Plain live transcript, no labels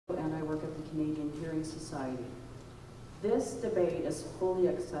Canadian Hearing Society. This debate is fully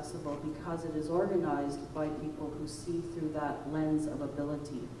accessible because it is organized by people who see through that lens of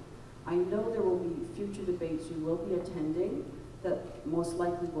ability. I know there will be future debates you will be attending that most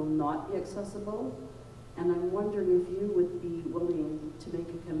likely will not be accessible, and I'm wondering if you would be willing to make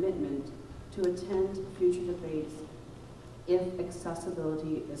a commitment to attend future debates if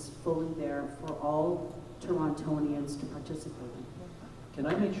accessibility is fully there for all Torontonians to participate in. Can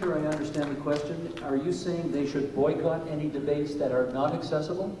I make sure I understand the question? Are you saying they should boycott any debates that are not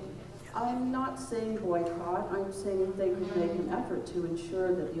accessible? I'm not saying boycott, I'm saying if they could make an effort to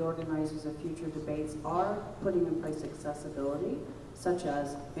ensure that the organizers of future debates are putting in place accessibility, such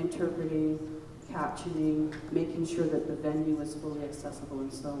as interpreting, captioning, making sure that the venue is fully accessible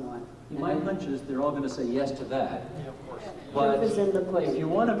and so on. My hunch is they're all going to say yes to that. Yeah, of course. But Proof is in the pudding. if you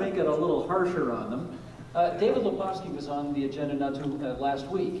want to make it a little harsher on them, David Lepofsky was on the agenda last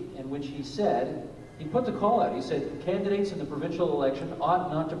week, in which he said, he put the call out. He said candidates in the provincial election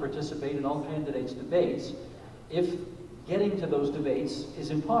ought not to participate in all candidates' debates if getting to those debates is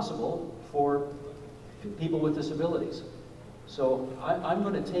impossible for people with disabilities. So I'm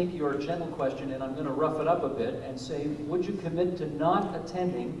going to take your gentle question and I'm going to rough it up a bit and say, would you commit to not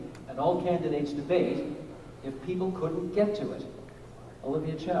attending an all candidates debate if people couldn't get to it?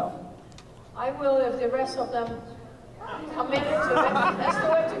 Olivia Chow. I will if the rest of them commit to it. Let's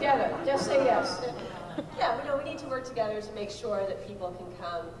do it together. Just say yes. Yeah, we need to work together to make sure that people can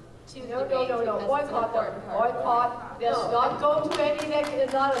come to the No, debate. no, no, no. because it's an Boycott them. important part. Boycott. Let's not go to any that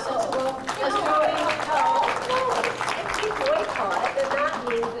is not accessible. Let's do it. If we boycott, then that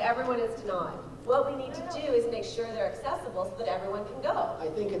means that everyone is denied. What we need to do is make sure they're accessible so that everyone can go. I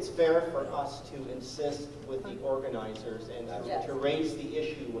think it's fair for us to insist with the organizers and Yes. to raise the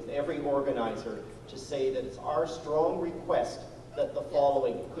issue with every organizer to say that it's our strong request that the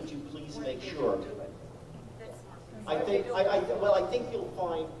following, could you please make sure? I think you'll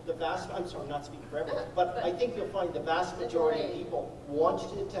find the vast, I'm sorry, I'm not speaking for everyone, but I think you'll find the vast majority of people want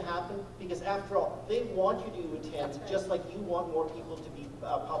it to happen because after all, they want you to attend just like you want more people to be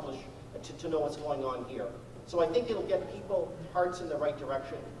published, to know what's going on here. So I think it'll get people hearts in the right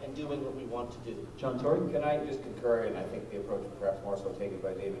direction and doing what we want to do. John Tory? Can I just concur, and I think the approach is perhaps more so taken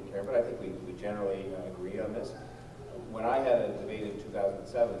by David and Karen, but I think we generally agree on this. When I had a debate in 2007,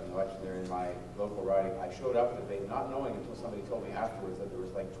 the election there in my local riding, I showed up at the debate not knowing until somebody told me afterwards that there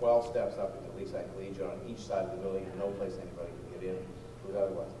was like 12 steps up into Leaside Collegiate on each side of the building and no place anybody could get in with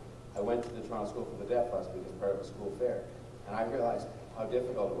otherwise. I went to the Toronto School for the Deaf last week as part of a school fair, and I realized how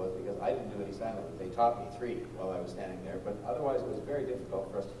difficult it was because I didn't do any sign language. They taught me 3 while I was standing there, but otherwise it was very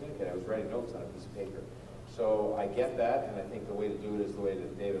difficult for us to communicate. I was writing notes on a piece of paper. So I get that, and I think the way to do it is the way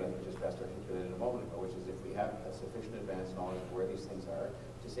that David, I think, just best articulated a moment ago, which is if we have a sufficient advanced knowledge of where these things are,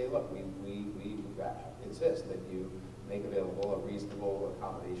 to say, look, we insist that you make available a reasonable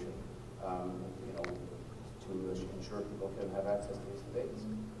accommodation, to ensure people can have access to these debates.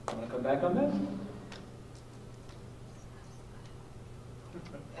 I'm going to come back on that.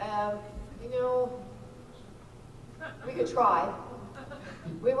 We could try.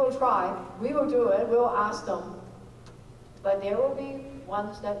 We will try. We will do it. We'll ask them. But there will be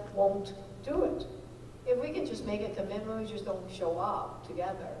ones that won't do it. If we can just make a commitment, we just don't show up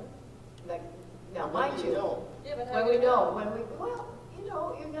together. Like, now, mind you, Yeah, but when we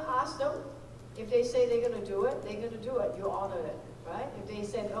know, you can ask them. If they say they're going to do it, they're going to do it. You honor it, right? If they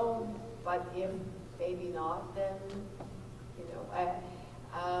said, oh, but if maybe not, then,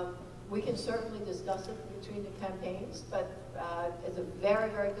 we can certainly discuss it between the campaigns, but it's a very,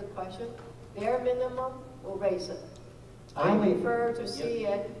 very good question. Bare minimum, we'll raise it. I prefer to see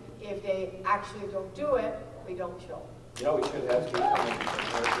it. If they actually don't do it, we don't show. You know, we should have, Steve, I mean,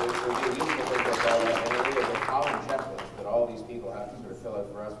 there'll be a reasonable thing to follow, and there is a common checklist that all these people have to sort of fill out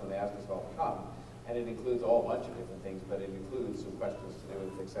for us when they ask us all to come. And it includes a whole bunch of different things, but it includes some questions to do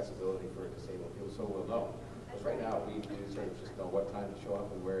with accessibility for disabled people, so we'll know. Because right now, we sort of just know what time to show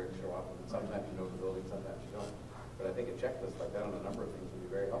up and where to show up, and sometimes you know the building, sometimes you don't. But I think a checklist like that on a number of things would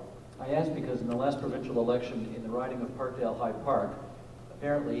be very helpful. I asked because in the last provincial election in the riding of Parkdale High Park,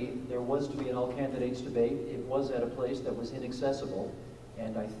 apparently there was to be an all-candidates debate. It was at a place that was inaccessible,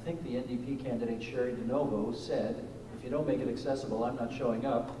 and I think the NDP candidate Sherry DeNovo said, if you don't make it accessible, I'm not showing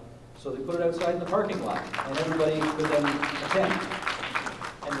up. So they put it outside in the parking lot, and everybody could then attend.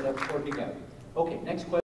 Ended up working out. Okay, next question.